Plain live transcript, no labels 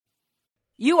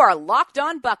You are Locked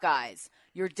On Buckeyes,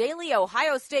 your daily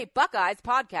Ohio State Buckeyes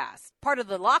podcast, part of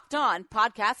the Locked On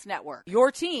Podcast Network,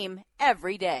 your team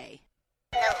every day.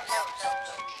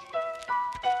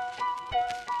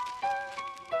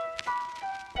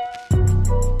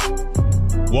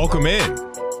 Welcome in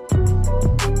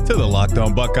to the Locked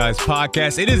On Buckeyes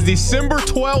podcast. It is December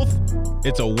 12th.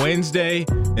 It's a Wednesday,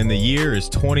 and the year is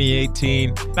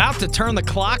 2018. About to turn the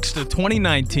clocks to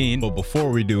 2019. But before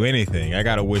we do anything, I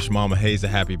got to wish Mama Hayes a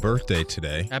happy birthday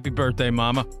today. Happy birthday,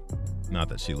 Mama. Not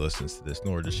that she listens to this,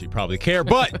 nor does she probably care,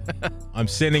 but I'm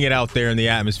sending it out there in the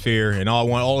atmosphere, and I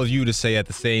want all of you to say at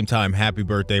the same time, happy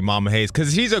birthday, Mama Hayes,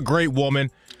 because she's a great woman,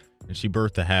 and she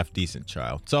birthed a half-decent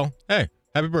child. So, hey,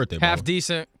 happy birthday, Mama. Half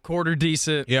decent, quarter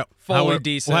decent, yep. fully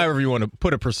decent. However you want to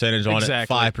put a percentage on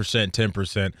exactly. it, 5%,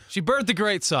 10%. She birthed a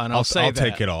great son, I'll say that.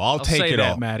 take it all. I'll take say it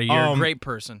that, all. Maddie. You're a great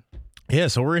person. Yeah,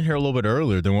 so we're in here a little bit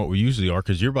earlier than what we usually are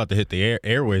because you're about to hit the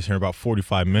airways here in about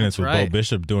 45 minutes with right. Bo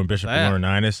Bishop doing Bishop and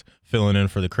Laurinaitis, filling in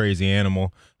for the crazy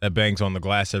animal that bangs on the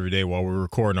glass every day while we're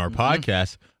recording our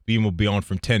podcast. Beam will be on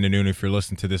from 10 to noon if you're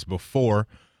listening to this before.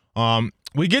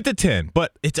 We get to 10,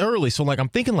 but it's early, so I'm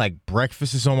thinking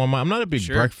breakfast is on my mind. I'm not a big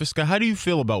breakfast guy. How do you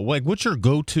feel about what's your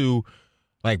go-to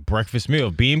breakfast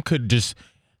meal? Beam could just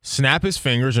snap his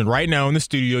fingers, and right now in the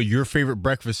studio, your favorite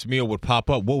breakfast meal would pop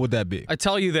up. What would that be? I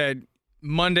tell you that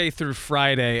Monday through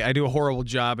Friday, I do a horrible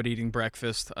job at eating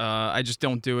breakfast. I just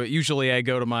don't do it. Usually I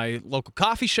go to my local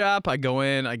coffee shop. I go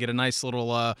in, I get a nice little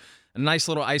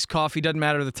iced coffee. Doesn't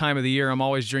matter the time of the year. I'm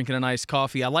always drinking an iced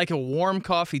coffee. I like a warm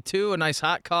coffee too, a nice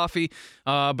hot coffee,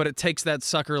 but it takes that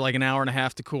sucker an hour and a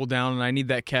half to cool down, and I need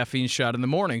that caffeine shot in the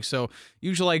morning. So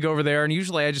usually I go over there, and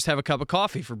usually I just have a cup of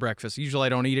coffee for breakfast. Usually I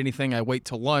don't eat anything. I wait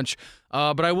till lunch.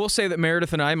 But I will say that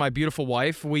Meredith and I, my beautiful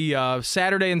wife, we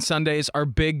Saturday and Sundays are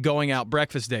big going out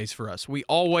breakfast days for us. We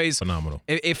always, phenomenal.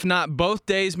 If not both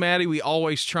days, Maddie, we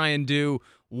always try and do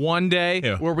one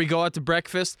day where we go out to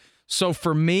breakfast. So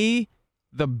for me,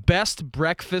 the best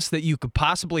breakfast that you could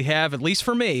possibly have, at least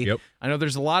for me, I know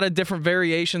there's a lot of different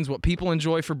variations, what people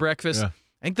enjoy for breakfast. I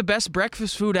think the best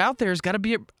breakfast food out there has got to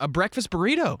be a breakfast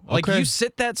burrito. You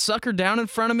sit that sucker down in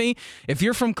front of me. If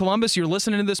you're from Columbus, you're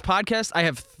listening to this podcast, I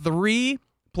have 3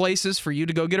 places for you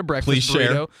to go get a breakfast burrito.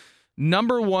 Share.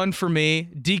 Number 1 for me,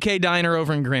 DK Diner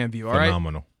over in Grandview. All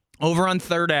phenomenal. Right? Over on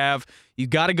 3rd Ave. You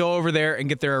got to go over there and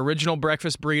get their original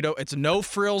breakfast burrito. It's a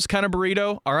no-frills kind of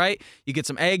burrito, all right? You get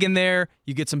some egg in there.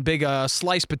 You get some big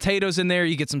sliced potatoes in there.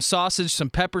 You get some sausage,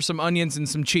 some pepper, some onions, and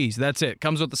some cheese. That's it.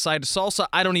 Comes with a side of salsa.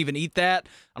 I don't even eat that.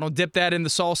 I don't dip that in the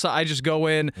salsa. I just go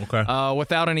in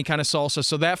without any kind of salsa.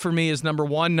 So that for me is number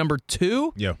 1. Number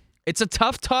 2, it's a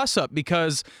tough toss-up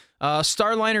because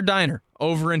Starliner Diner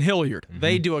over in Hilliard,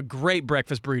 they do a great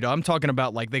breakfast burrito. I'm talking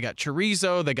about they got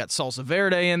chorizo, they got salsa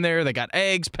verde in there, they got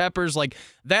eggs, peppers.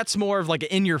 That's more of an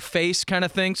in-your-face kind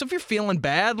of thing. So if you're feeling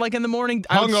bad in the morning,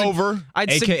 hungover,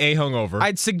 a.k.a. hungover,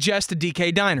 I'd suggest a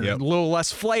DK Diner. A little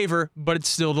less flavor, but it's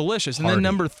still delicious. And then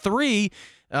number 3,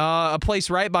 a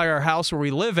place right by our house where we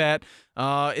live at.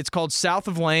 It's called South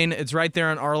of Lane. It's right there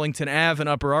on Arlington Ave in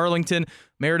Upper Arlington.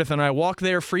 Meredith and I walk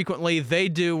there frequently. They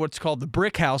do what's called the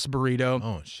Brick House burrito.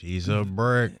 Oh, she's a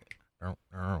brick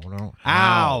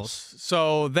house.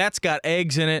 So that's got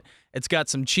eggs in it. It's got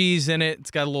some cheese in it. It's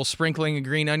got a little sprinkling of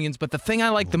green onions. But the thing I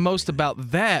like the most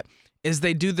about that is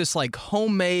they do this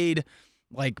homemade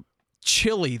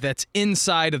chili that's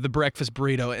inside of the breakfast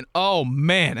burrito. And oh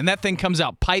man, and that thing comes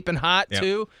out piping hot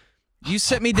too. You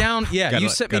sit me down,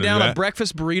 a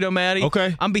breakfast burrito, Maddie.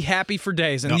 Okay. I'm be happy for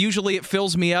days. And usually it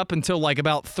fills me up until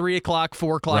about 3 o'clock,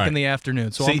 4 o'clock in the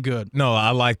afternoon. So I'm good. No, I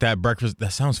like that breakfast.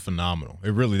 That sounds phenomenal.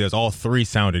 It really does. All 3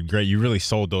 sounded great. You really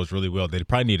sold those really well. They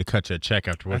probably need to cut you a check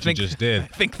after what you just did. I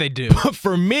think they do. But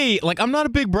for me, I'm not a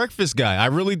big breakfast guy. I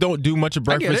really don't do much of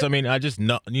breakfast. I just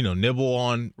nibble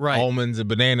on almonds and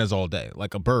bananas all day,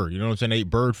 like a bird. You know what I'm saying? I eat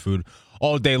bird food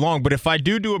all day long. But if I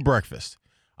do a breakfast,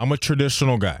 I'm a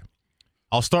traditional guy.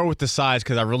 I'll start with the sides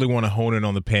because I really want to hone in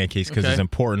on the pancakes because it's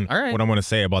important what I'm going to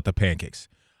say about the pancakes.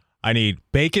 I need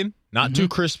bacon, not too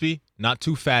crispy, not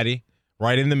too fatty,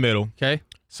 right in the middle. Okay.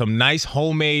 Some nice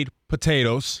homemade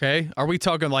potatoes. Okay. Are we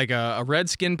talking a red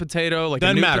skin potato,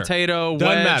 Doesn't a new matter. potato,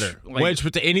 Doesn't wedge? matter. Wedge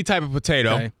with any type of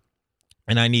potato. Okay.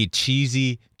 And I need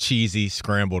cheesy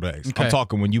scrambled eggs. Okay. I'm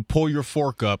talking when you pull your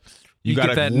fork up, you got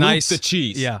to loop the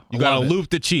cheese. Yeah. You got to loop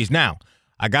the cheese. Now,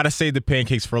 I got to save the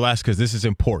pancakes for last because this is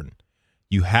important.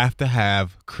 You have to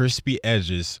have crispy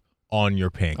edges on your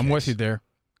pancakes. I'm with you there.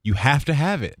 You have to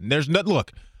have it. There's no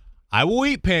look. I will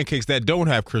eat pancakes that don't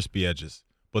have crispy edges,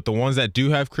 but the ones that do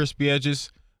have crispy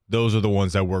edges, those are the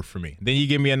ones that work for me. Then you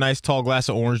give me a nice tall glass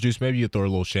of orange juice. Maybe you throw a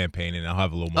little champagne in, and I'll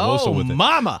have a little mimosa with it.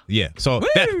 Mama. Yeah, so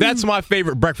that's my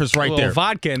favorite breakfast right a there. little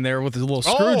vodka in there with a little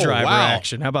screwdriver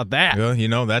action. How about that?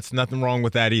 Yeah, that's nothing wrong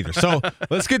with that either. So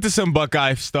let's get to some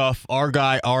Buckeye stuff. Our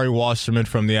guy, Ari Wasserman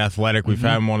from The Athletic, we've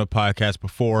had him on the podcast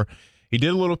before. He did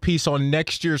a little piece on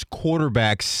next year's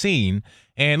quarterback scene.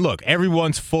 And look,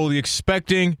 everyone's fully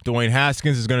expecting Dwayne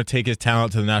Haskins is going to take his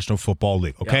talent to the National Football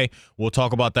League, okay? Yep. We'll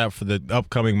talk about that for the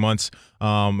upcoming months,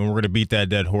 and we're going to beat that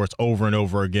dead horse over and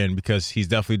over again because he's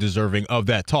definitely deserving of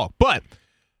that talk. But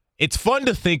it's fun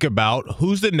to think about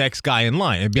who's the next guy in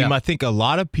line. And Beam, I think a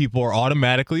lot of people are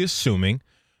automatically assuming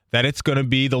that it's going to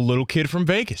be the little kid from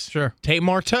Vegas. Sure. Tate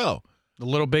Martell. The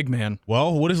little big man.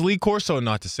 Well, what is Lee Corso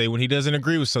not to say when he doesn't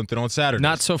agree with something on Saturday?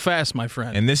 Not so fast, my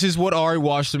friend. And this is what Ari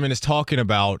Wasserman is talking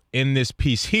about in this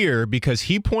piece here because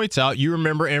he points out, you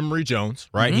remember Emory Jones,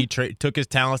 right? He took his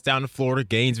talents down to Florida,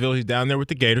 Gainesville. He's down there with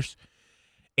the Gators.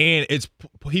 And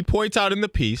he points out in the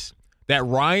piece that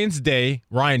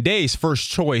Ryan Day's first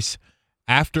choice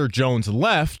after Jones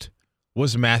left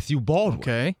was Matthew Baldwin.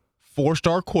 Okay.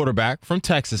 4-star quarterback from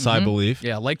Texas, I believe.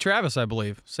 Yeah, Lake Travis, I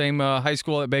believe. Same high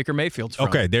school that Baker Mayfield's from.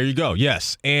 Okay, there you go.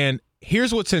 Yes. And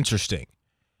here's what's interesting.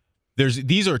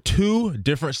 These are two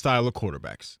different style of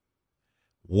quarterbacks.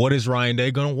 What is Ryan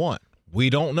Day going to want? We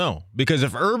don't know. Because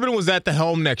if Urban was at the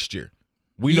helm next year,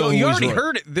 we know you already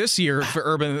heard it this year for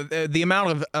Urban, the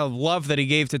amount of love that he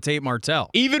gave to Tate Martell.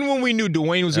 Even when we knew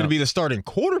Dwayne was going to be the starting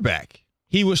quarterback,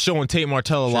 he was showing Tate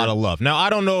Martell a lot of love. Now, I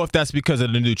don't know if that's because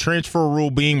of the new transfer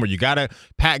rule being where you got to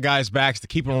pat guys' backs to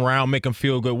keep them around, make them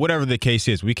feel good, whatever the case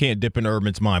is. We can't dip into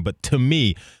Urban's mind. But to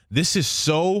me, this is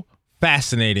so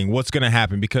fascinating what's going to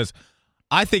happen because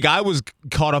I think I was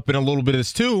caught up in a little bit of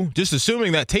this too, just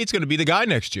assuming that Tate's going to be the guy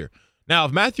next year. Now,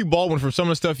 if Matthew Baldwin, from some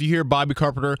of the stuff you hear, Bobby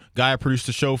Carpenter, guy I produced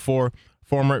the show for,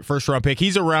 former first-round pick,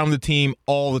 he's around the team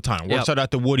all the time. Works out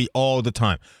at the Woody all the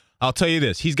time. I'll tell you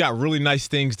this. He's got really nice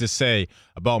things to say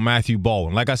about Matthew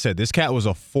Baldwin. Like I said, this cat was a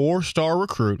 4-star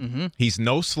recruit. He's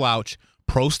no slouch,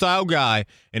 pro-style guy.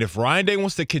 And if Ryan Day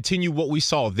wants to continue what we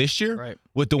saw this year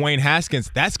with Dwayne Haskins,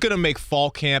 that's going to make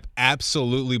fall camp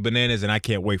absolutely bananas, and I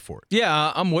can't wait for it.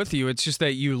 Yeah, I'm with you. It's just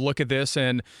that you look at this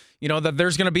and you know that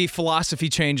there's going to be philosophy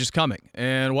changes coming.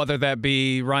 And whether that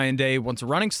be Ryan Day wants a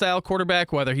running style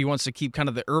quarterback, whether he wants to keep kind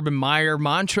of the Urban Meyer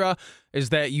mantra is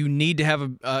that you need to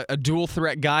have a dual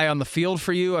threat guy on the field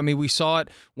for you. I mean, we saw it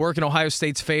work in Ohio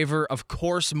State's favor, of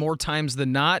course, more times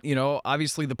than not. You know,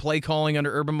 obviously the play calling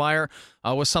under Urban Meyer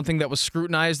was something that was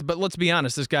scrutinized. But let's be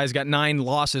honest, this guy's got 9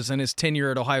 losses in his tenure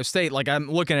at Ohio State. Like,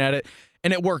 I'm looking at it,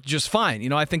 and it worked just fine. You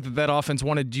know, I think that offense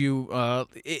wanted you,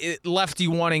 it left you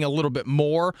wanting a little bit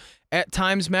more at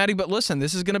times, Maddie. But listen,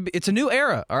 this is going to be, it's a new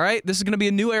era, all right? This is going to be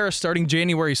a new era starting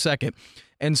January 2nd.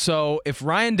 And so if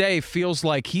Ryan Day feels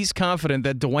like he's confident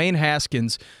that Dwayne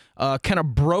Haskins kind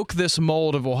of broke this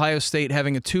mold of Ohio State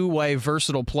having a two-way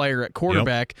versatile player at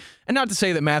quarterback, and not to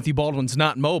say that Matthew Baldwin's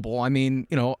not mobile. I mean,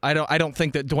 you know, I don't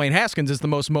think that Dwayne Haskins is the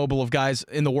most mobile of guys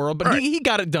in the world, but he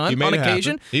got it done on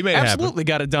occasion. He made absolutely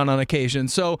got it done on occasion.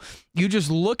 So you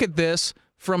just look at this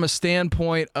from a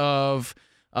standpoint of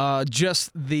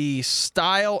just the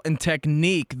style and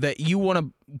technique that you want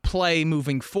to play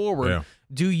moving forward. Yeah.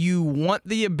 Do you want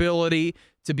the ability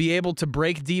to be able to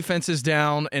break defenses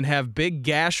down and have big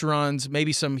gash runs,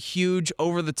 maybe some huge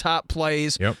over-the-top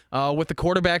plays with the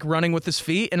quarterback running with his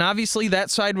feet? And obviously that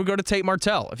side would go to Tate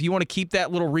Martell. If you want to keep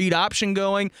that little read option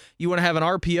going, you want to have an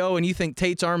RPO, and you think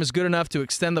Tate's arm is good enough to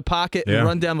extend the pocket and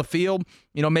run down the field,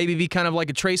 you know, maybe be kind of like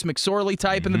a Trace McSorley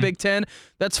type in the Big Ten,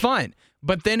 that's fine.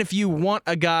 But then if you want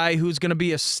a guy who's going to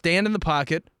be a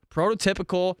stand-in-the-pocket,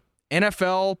 prototypical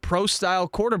NFL pro-style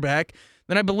quarterback,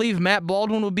 then I believe Matt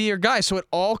Baldwin will be your guy. So it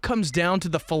all comes down to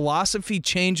the philosophy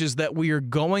changes that we are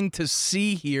going to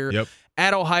see here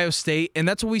at Ohio State. And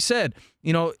that's what we said.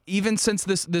 You know, even since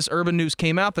this Urban news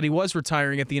came out that he was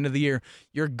retiring at the end of the year,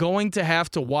 you're going to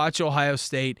have to watch Ohio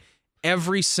State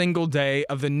every single day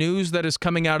of the news that is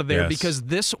coming out of there because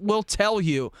this will tell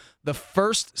you the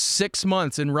first 6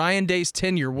 months in Ryan Day's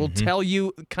tenure will tell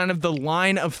you kind of the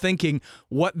line of thinking,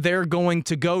 what they're going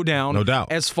to go down. No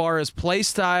doubt. As far as play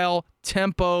style,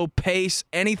 tempo, pace,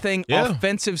 anything,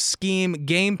 offensive scheme,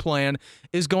 game plan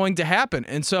is going to happen.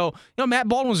 And so, you know, Matt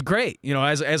Baldwin was great, you know,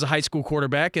 as a high school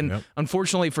quarterback. And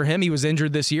unfortunately for him, he was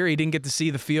injured this year. He didn't get to see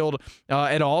the field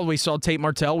at all. We saw Tate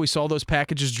Martell. We saw those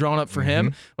packages drawn up for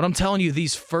him. But I'm telling you,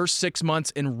 these first 6 months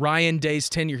in Ryan Day's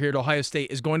tenure here at Ohio State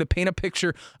is going to paint a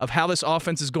picture of how this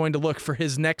offense is going to look for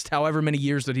his next however many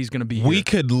years that he's going to be here. We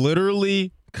could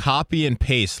literally copy and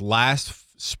paste last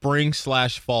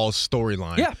spring/fall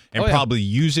storyline. Yeah. And probably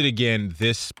use it again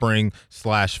this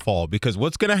spring/fall. Because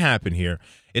what's going to happen here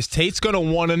is Tate's going to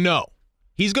want to know.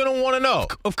 He's going to want to know.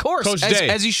 Of course, Coach Day,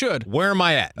 as he should. Where am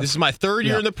I at? This is my third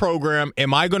year in the program.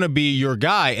 Am I going to be your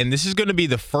guy? And this is going to be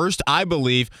the first, I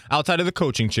believe, outside of the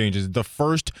coaching changes, the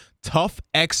first tough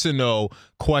X and O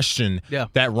question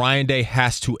that Ryan Day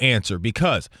has to answer.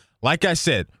 Because, like I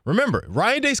said, remember,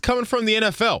 Ryan Day's coming from the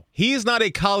NFL. He is not a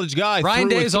college guy. Ryan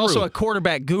Day is also a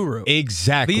quarterback guru.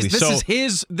 Exactly.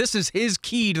 This is his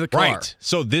key to the car. Right.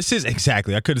 So this is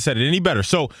exactly. I couldn't have said it any better.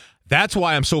 So that's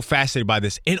why I'm so fascinated by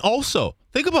this. And also,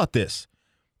 think about this.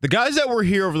 The guys that were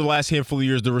here over the last handful of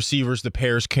years, the receivers, the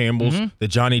Paris Campbells, the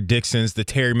Johnny Dixons, the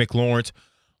Terry McLaurin,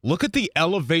 look at the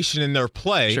elevation in their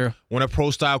play when a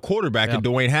pro-style quarterback and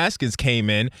Dwayne Haskins came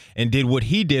in and did what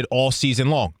he did all season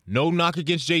long. No knock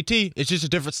against JT. It's just a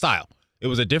different style. It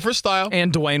was a different style.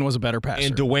 And Dwayne was a better passer.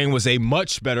 And Dwayne was a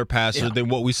much better passer than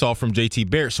what we saw from JT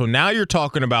Barrett. So now you're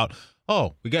talking about,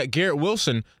 we got Garrett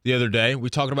Wilson the other day. We're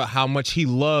talking about how much he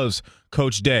loves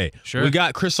Coach Day. Sure. We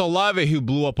got Chris Olave, who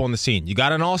blew up on the scene. You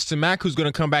got an Austin Mack who's going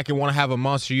to come back and want to have a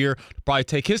monster year, probably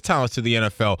take his talents to the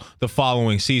NFL the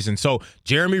following season. So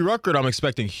Jeremy Ruckert, I'm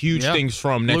expecting huge things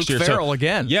from next year. Luke Farrell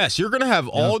again. Yes, you're going to have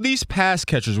all these pass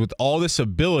catchers with all this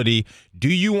ability. Do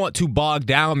you want to bog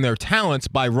down their talents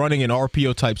by running an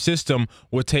RPO-type system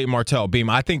with Tate Martell? Beam,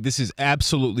 I think this is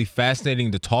absolutely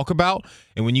fascinating to talk about.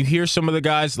 And when you hear some of the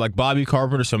guys like Bobby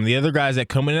Carpenter, some of the other guys that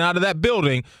come in and out of that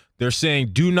building, they're saying,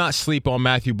 do not sleep on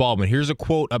Matthew Baldwin. Here's a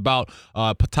quote about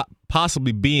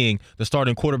possibly being the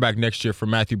starting quarterback next year for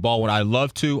Matthew Baldwin. I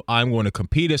love to. I'm going to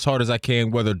compete as hard as I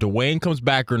can, whether Dwayne comes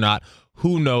back or not.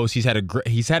 Who knows? He's had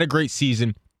a great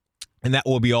season, and that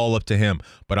will be all up to him.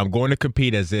 But I'm going to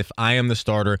compete as if I am the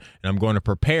starter, and I'm going to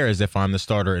prepare as if I'm the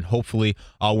starter, and hopefully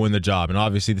I'll win the job. And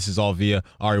obviously this is all via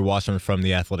Ari Wasserman from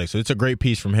The Athletic. So it's a great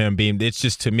piece from him, Beam. It's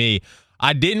just, to me,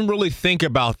 I didn't really think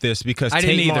about this because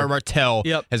Tate Martell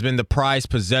has been the prized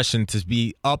possession to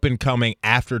be up and coming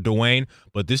after Dwayne,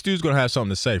 but this dude's going to have something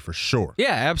to say for sure.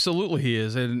 Yeah, absolutely he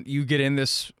is. And you get in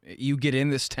this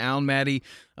town, Maddie.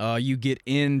 You get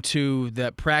into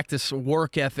that practice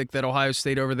work ethic that Ohio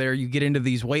State over there. You get into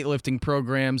these weightlifting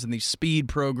programs and these speed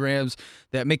programs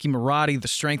that Mickey Marotti, the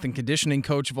strength and conditioning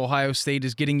coach of Ohio State,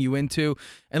 is getting you into.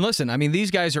 And listen, I mean, these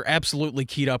guys are absolutely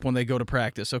keyed up when they go to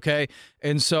practice, okay?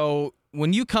 And so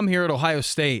when you come here at Ohio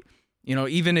State, you know,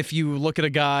 even if you look at a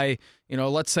guy, you know,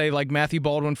 let's say like Matthew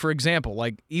Baldwin, for example,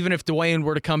 like even if Dwayne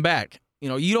were to come back, you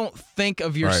know, you don't think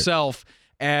of yourself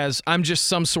as I'm just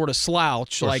some sort of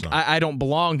slouch, like I don't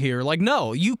belong here. Like,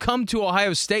 no, you come to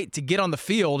Ohio State to get on the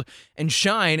field and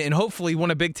shine and hopefully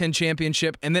win a Big Ten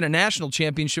championship and then a national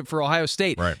championship for Ohio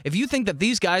State. Right. If you think that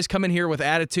these guys come in here with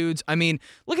attitudes, I mean,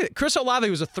 look at it. Chris Olave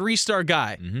was a 3-star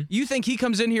guy. You think he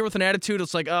comes in here with an attitude,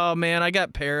 it's like, oh, man, I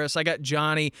got Paris, I got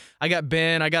Johnny, I got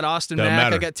Ben, I got Austin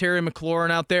Mack, I got Terry McLaurin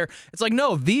out there. It's like,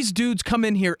 no, these dudes come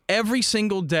in here every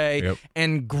single day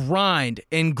and grind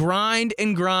and grind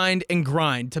and grind and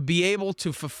grind to be able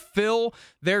to fulfill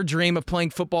their dream of playing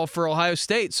football for Ohio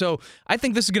State. So I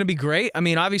think this is going to be great. I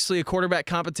mean, obviously a quarterback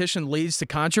competition leads to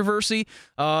controversy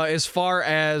as far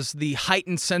as the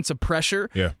heightened sense of pressure.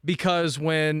 Yeah. Because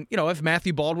when, you know, if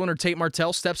Matthew Baldwin or Tate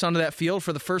Martell steps onto that field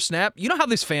for the first snap, you know how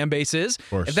this fan base is.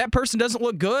 If that person doesn't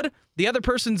look good, the other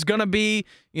person's going to be,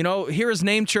 you know, hear his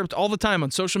name chirped all the time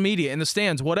on social media, in the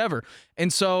stands, whatever.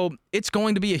 And so it's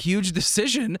going to be a huge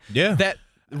decision that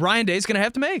Ryan Day's going to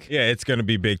have to make. Yeah, it's going to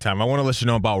be big time. I want to let you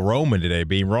know about Roman today,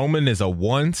 B. Roman is a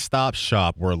one-stop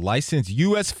shop where licensed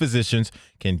U.S. physicians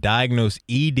can diagnose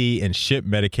ED and ship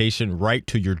medication right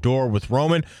to your door. With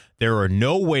Roman, there are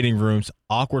no waiting rooms,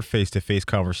 awkward face-to-face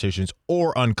conversations,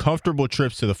 or uncomfortable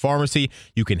trips to the pharmacy.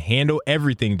 You can handle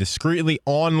everything discreetly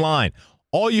online.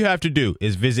 All you have to do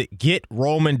is visit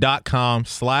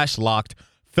GetRoman.com/locked,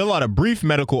 fill out a brief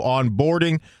medical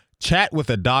onboarding, chat with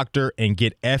a doctor, and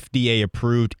get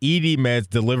FDA-approved ED meds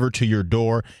delivered to your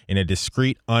door in a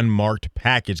discreet, unmarked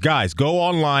package. Guys, go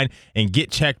online and get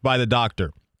checked by the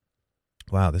doctor.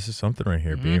 Wow, this is something right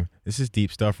here, Beam. This is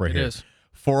deep stuff right here. It is.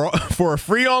 For a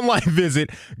free online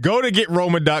visit, go to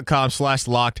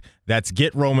GetRoman.com/locked. That's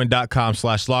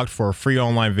GetRoman.com/locked for a free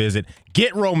online visit.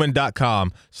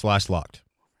 GetRoman.com/locked.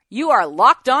 You are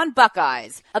Locked On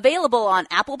Buckeyes, available on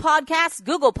Apple Podcasts,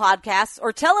 Google Podcasts,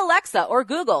 or tell Alexa or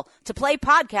Google to play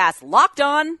podcast Locked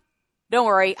On. Don't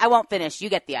worry, I won't finish. You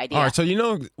get the idea. All right, so you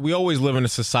know we always live in a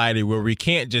society where we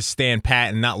can't just stand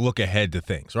pat and not look ahead to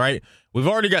things, right? We've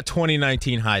already got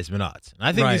 2019 Heisman odds. And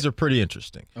I think these are pretty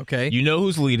interesting. Okay. You know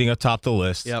who's leading atop the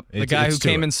list. Yep, the guy who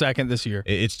came in second this year.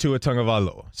 It's Tua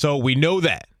Tagovailoa. So we know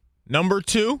that. Number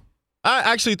 2, I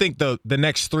actually think the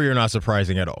next three are not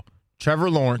surprising at all. Trevor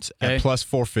Lawrence at plus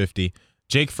 450,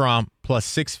 Jake Fromm plus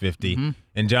 650,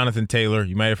 and Jonathan Taylor,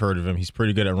 you might have heard of him. He's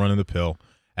pretty good at running the pill,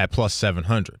 at plus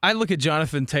 700. I look at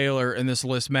Jonathan Taylor in this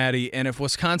list, Maddie, and if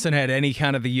Wisconsin had any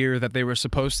kind of the year that they were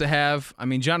supposed to have, I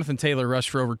mean, Jonathan Taylor rushed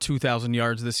for over 2,000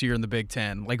 yards this year in the Big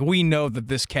Ten. Like, we know that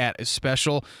this cat is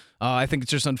special. I think it's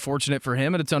just unfortunate for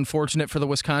him, and it's unfortunate for the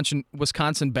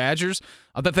Wisconsin Badgers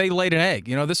that they laid an egg.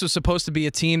 You know, this was supposed to be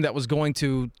a team that was going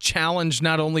to challenge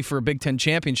not only for a Big Ten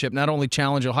championship, not only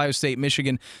challenge Ohio State,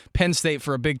 Michigan, Penn State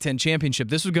for a Big Ten championship.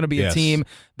 This was going to be a team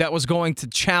that was going to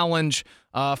challenge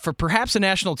for perhaps a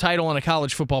national title and a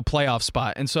college football playoff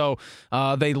spot. And so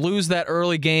they lose that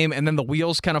early game, and then the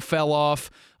wheels kind of fell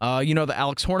off. The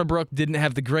Alex Hornibrook didn't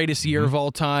have the greatest year of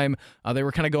all time. They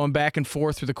were kind of going back and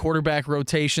forth through the quarterback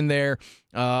rotation there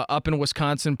up in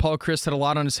Wisconsin. Paul Chryst had a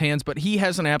lot on his hands, but he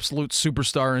has an absolute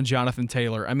superstar in Jonathan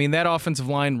Taylor. I mean, that offensive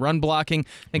line, run blocking,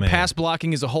 I think pass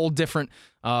blocking is a whole different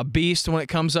beast when it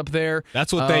comes up there.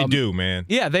 That's what they do, man.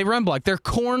 Yeah, they run block. They're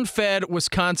corn-fed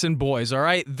Wisconsin boys, all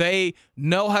right? They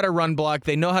know how to run block.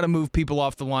 They know how to move people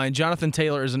off the line. Jonathan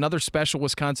Taylor is another special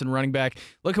Wisconsin running back.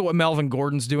 Look at what Melvin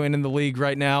Gordon's doing in the league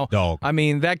right now. Dog. I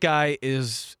mean, that guy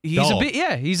is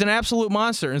he's an absolute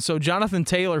monster. And so Jonathan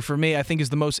Taylor, for me, I think is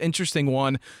the most interesting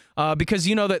one because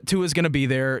you know that Tua is going to be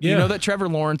there. Yeah. You know that Trevor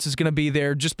Lawrence is going to be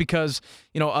there just because,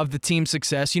 of the team's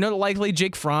success. You know that likely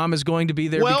Jake Fromm is going to be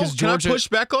there because Georgia. Can I push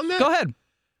back on that? Go ahead.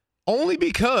 Only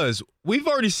because we've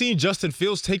already seen Justin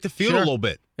Fields take the field a little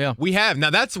bit. Yeah. We have. Now,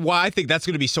 that's why I think that's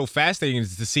going to be so fascinating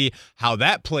is to see how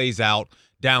that plays out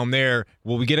down there.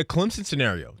 Will we get a Clemson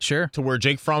scenario? Sure. To where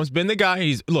Jake Fromm's been the guy.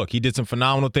 He did some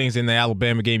phenomenal things in the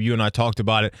Alabama game. You and I talked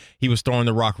about it. He was throwing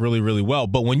the rock really, really well.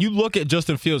 But when you look at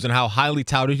Justin Fields and how highly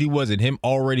touted he was and him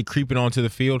already creeping onto the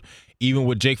field, even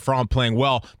with Jake Fromm playing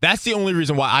well, that's the only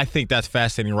reason why I think that's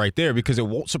fascinating right there, because it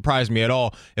won't surprise me at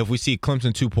all if we see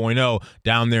Clemson 2.0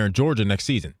 down there in Georgia next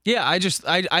season. Yeah,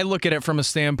 I look at it from a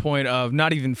standpoint of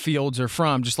not even Fields or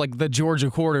Fromm, just like the Georgia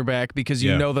quarterback, because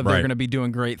you know that they're going to be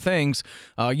doing great things.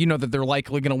 You know that they're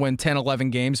likely going to win 10,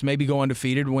 11 games, maybe go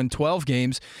undefeated, win 12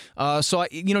 games.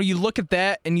 You look at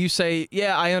that and you say,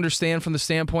 yeah, I understand from the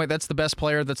standpoint that's the best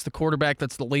player, that's the quarterback,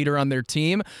 that's the leader on their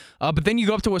team. But then you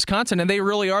go up to Wisconsin and they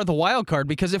really are the wild card,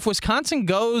 because if Wisconsin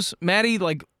goes, Maddie,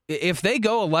 like if they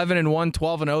go 11-1,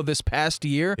 12-0 this past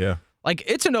year, like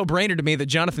it's a no-brainer to me that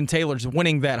Jonathan Taylor's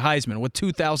winning that Heisman with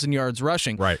 2,000 yards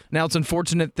rushing. Right. Now it's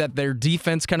unfortunate that their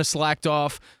defense kind of slacked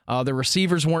off. The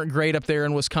receivers weren't great up there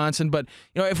in Wisconsin, but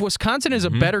if Wisconsin is a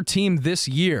better team this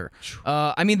year,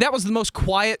 that was the most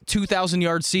quiet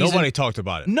 2,000-yard season. Nobody talked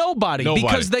about it. Nobody.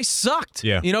 Because they sucked.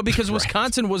 Yeah. Because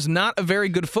Wisconsin was not a very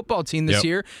good football team this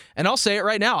year. And I'll say it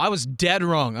right now, I was dead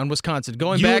wrong on Wisconsin.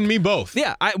 You and me both.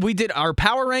 Yeah, we did our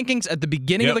power rankings at the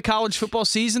beginning of the college football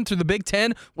season through the Big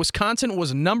Ten. Wisconsin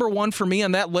was number one for me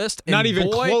on that list. And not even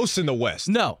close in the West.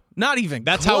 No. Not even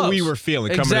That's close. how we were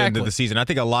feeling coming into the season. I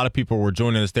think a lot of people were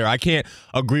joining us there. I can't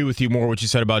agree with you more what you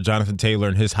said about Jonathan Taylor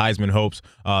and his Heisman hopes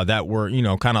that were,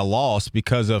 kind of lost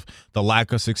because of the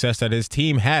lack of success that his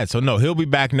team had. So, no, he'll be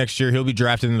back next year. He'll be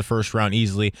drafted in the first round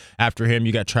easily. After him,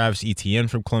 you got Travis Etienne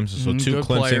from Clemson. So, two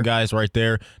Clemson guys right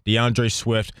there. DeAndre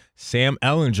Swift, Sam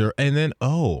Ehlinger, and then,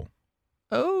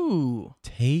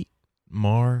 Tate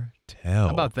Martell. How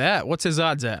about that? What's his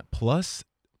odds at? Plus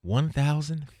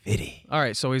 1,050. All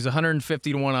right, so he's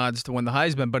 150 to 1 odds to win the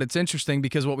Heisman, but it's interesting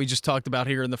because what we just talked about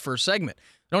here in the first segment.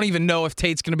 I don't even know if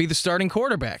Tate's going to be the starting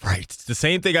quarterback. Right. It's the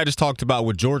same thing I just talked about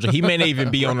with Georgia. He may not even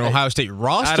be on an Ohio State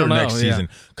roster next season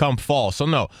come fall. So,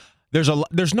 no.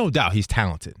 There's no doubt he's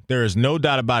talented. There is no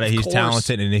doubt about it. He's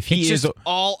talented, and if he is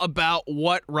all about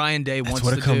what Ryan Day wants to do.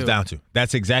 That's what it comes down to.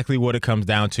 That's exactly what it comes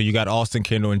down to. You got Austin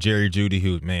Kendall and Jerry Jeudy,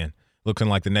 who, man, looking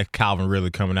like the next Calvin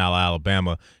Ridley coming out of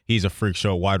Alabama. He's a freak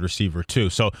show wide receiver, too.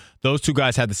 So those two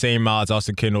guys had the same odds,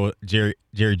 Austin Kendall, Jerry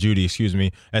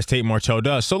Jeudy, as Tate Martell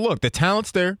does. So, look, the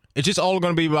talent's there. It's just all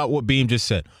going to be about what Beam just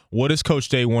said. What does Coach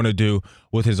Day want to do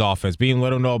with his offense? Beam,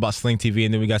 let him know about Sling TV,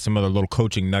 and then we got some other little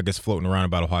coaching nuggets floating around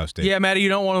about Ohio State. Yeah, Matty, you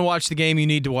don't want to watch the game. You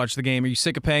need to watch the game. Are you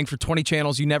sick of paying for 20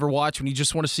 channels you never watch when you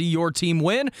just want to see your team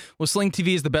win? Well, Sling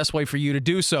TV is the best way for you to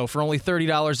do so. For only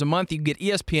 $30 a month, you can get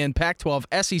ESPN, Pac-12,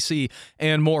 SEC,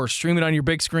 and more. Stream it on your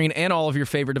big screen and all of your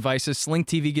favorite devices. Sling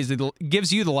TV gives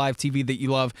you the live TV that you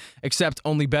love, except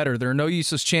only better. There are no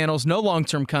useless channels, no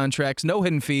long-term contracts, no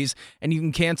hidden fees, and you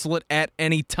can cancel it at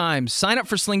any time. Sign up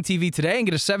for Sling TV today and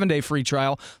get a 7-day free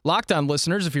trial. Locked On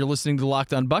listeners, if you're listening to the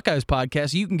Locked On Buckeyes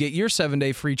podcast, you can get your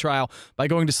 7-day free trial by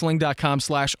going to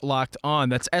sling.com/lockedon.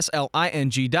 That's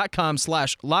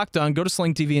SLING.com/lockedon. Go to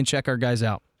Sling TV and check our guys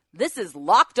out. This is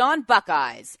Locked On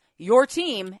Buckeyes, Your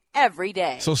team every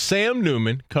day. So Sam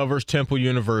Newman covers Temple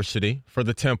University for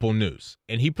the Temple News,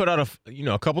 and he put out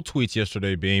a couple tweets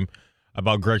yesterday, Beam,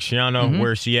 about Greg Schiano,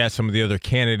 where she had some of the other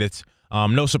candidates.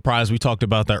 No surprise, we talked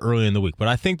about that early in the week. But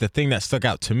I think the thing that stuck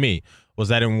out to me was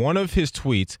that in one of his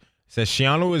tweets, says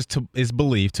Schiano is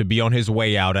believed to be on his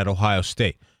way out at Ohio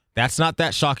State. That's not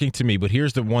that shocking to me, but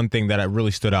here's the one thing that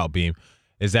really stood out, Beam,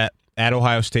 is that at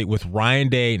Ohio State, with Ryan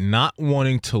Day not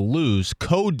wanting to lose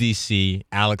co-DC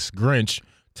Alex Grinch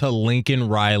to Lincoln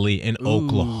Riley in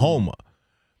Oklahoma.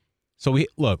 So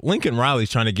Lincoln Riley's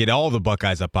trying to get all the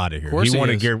Buckeyes up out of here. Of course he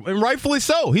is. And rightfully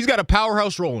so. He's got a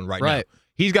powerhouse rolling right now.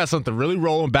 He's got something really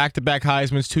rolling, back-to-back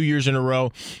Heisman's 2 years in a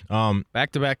row.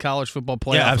 Back-to-back college football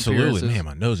playoff absolutely. appearances. Man,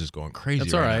 my nose is going crazy.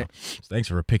 That's all right. Now. Thanks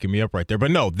for picking me up right there.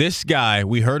 But no, this guy,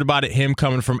 we heard about it, him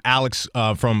coming from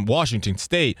from Washington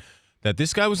State, that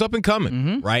this guy was up and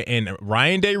coming, right? And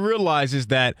Ryan Day realizes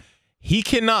that he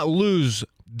cannot lose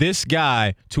this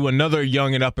guy to another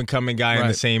young and up-and-coming guy in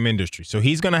the same industry. So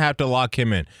he's going to have to lock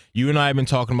him in. You and I have been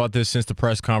talking about this since the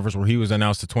press conference where he was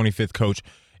announced the 25th coach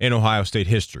in Ohio State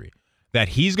history, that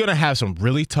he's going to have some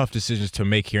really tough decisions to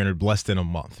make here in less than a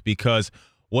month. Because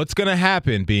what's going to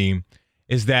happen, Beam,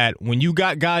 is that when you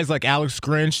got guys like Alex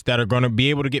Grinch that are going to be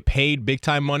able to get paid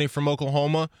big-time money from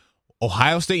Oklahoma,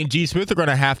 Ohio State and G. Smith are going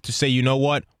to have to say, you know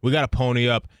what, we got to pony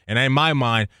up. And in my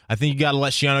mind, I think you got to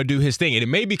let Schiano do his thing. And it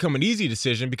may become an easy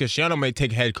decision because Schiano may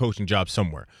take a head coaching job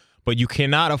somewhere. But you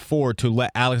cannot afford to let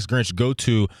Alex Grinch go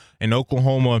to an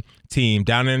Oklahoma team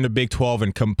down in the Big 12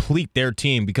 and complete their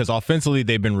team, because offensively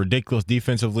they've been ridiculous.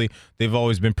 Defensively, they've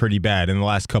always been pretty bad in the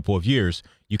last couple of years.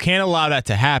 You can't allow that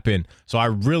to happen. So I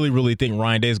really, really think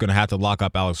Ryan Day is going to have to lock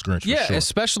up Alex Grinch. Yeah, for sure.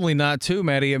 especially not too,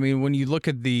 Maddie. I mean, when you look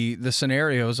at the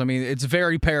scenarios, I mean, it's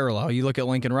very parallel. You look at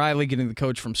Lincoln Riley getting the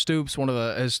coach from Stoops, one of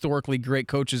the historically great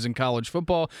coaches in college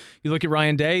football. You look at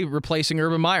Ryan Day replacing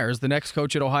Urban Meyer as the next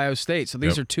coach at Ohio State. So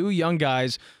these are two young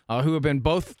guys who have been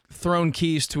both thrown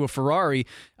keys to a Ferrari.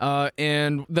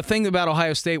 And the thing about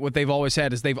Ohio State, what they've always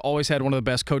had is they've always had one of the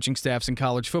best coaching staffs in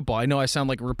college football. I know I sound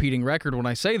like a repeating record when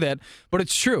I say that, but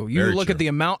it's true. You look at the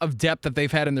amount of depth that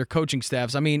they've had in their coaching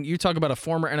staffs. I mean, you talk about a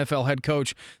former NFL head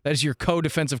coach that is your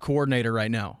co-defensive coordinator right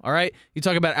now, all right? You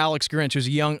talk about Alex Grinch, who's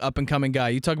a young, up-and-coming guy.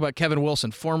 You talk about Kevin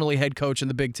Wilson, formerly head coach in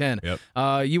the Big Ten.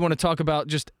 You want to talk about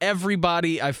just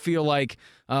everybody, I feel like,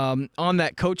 on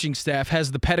that coaching staff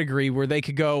has the pedigree where they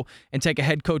could go and take a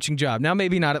head coaching job. Now,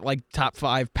 maybe not at like top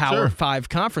 5, Power 5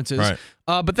 conferences,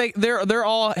 but they're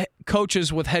all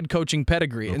coaches with head coaching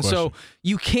pedigree. No question. So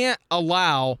you can't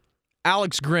allow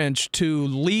Alex Grinch to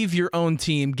leave your own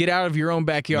team, get out of your own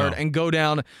backyard, and go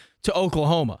down to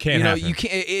Oklahoma. Can't happen. You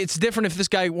can't. It's different if this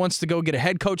guy wants to go get a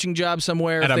head coaching job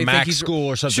somewhere at a MAC school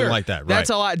or something like that. Right. That's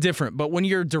a lot different. But when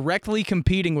you're directly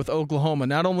competing with Oklahoma,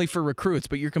 not only for recruits,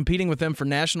 but you're competing with them for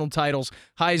national titles,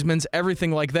 Heisman's,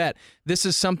 everything like that, this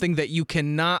is something that you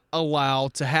cannot allow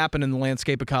to happen in the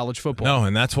landscape of college football. No,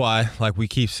 and that's why, like we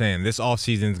keep saying, this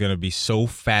offseason is going to be so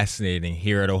fascinating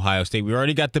here at Ohio State. We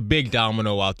already got the big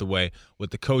domino out the way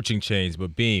with the coaching change,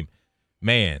 but Beam,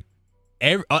 man,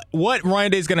 what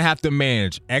Ryan Day is going to have to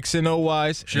manage X and O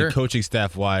wise and coaching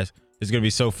staff wise is going to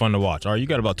be so fun to watch. All right, you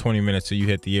got about 20 minutes till you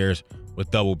hit the ears with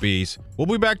Double B's. We'll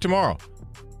be back tomorrow.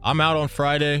 I'm out on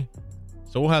Friday,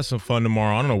 so we'll have some fun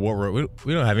tomorrow. I don't know what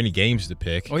we don't have any games to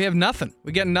pick. We have nothing.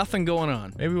 We got nothing going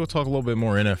on. Maybe we'll talk a little bit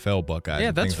more NFL Buckeyes.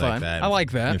 Yeah, that's fine. Like that. I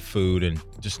like that. And food and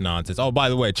just nonsense. Oh, by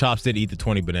the way, Chops did eat the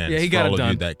 20 bananas. Yeah, he got it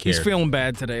done. He's feeling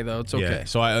bad today, though. It's okay. Yeah,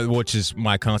 so which is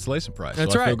my consolation prize.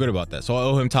 That's so I right. feel good about that. So I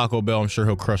owe him Taco Bell. I'm sure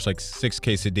he'll crush like 6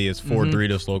 quesadillas, 4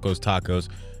 Doritos Locos tacos,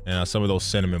 and some of those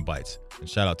cinnamon bites. And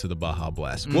shout out to the Baja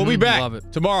Blast. We'll be back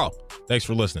tomorrow. Thanks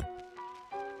for listening.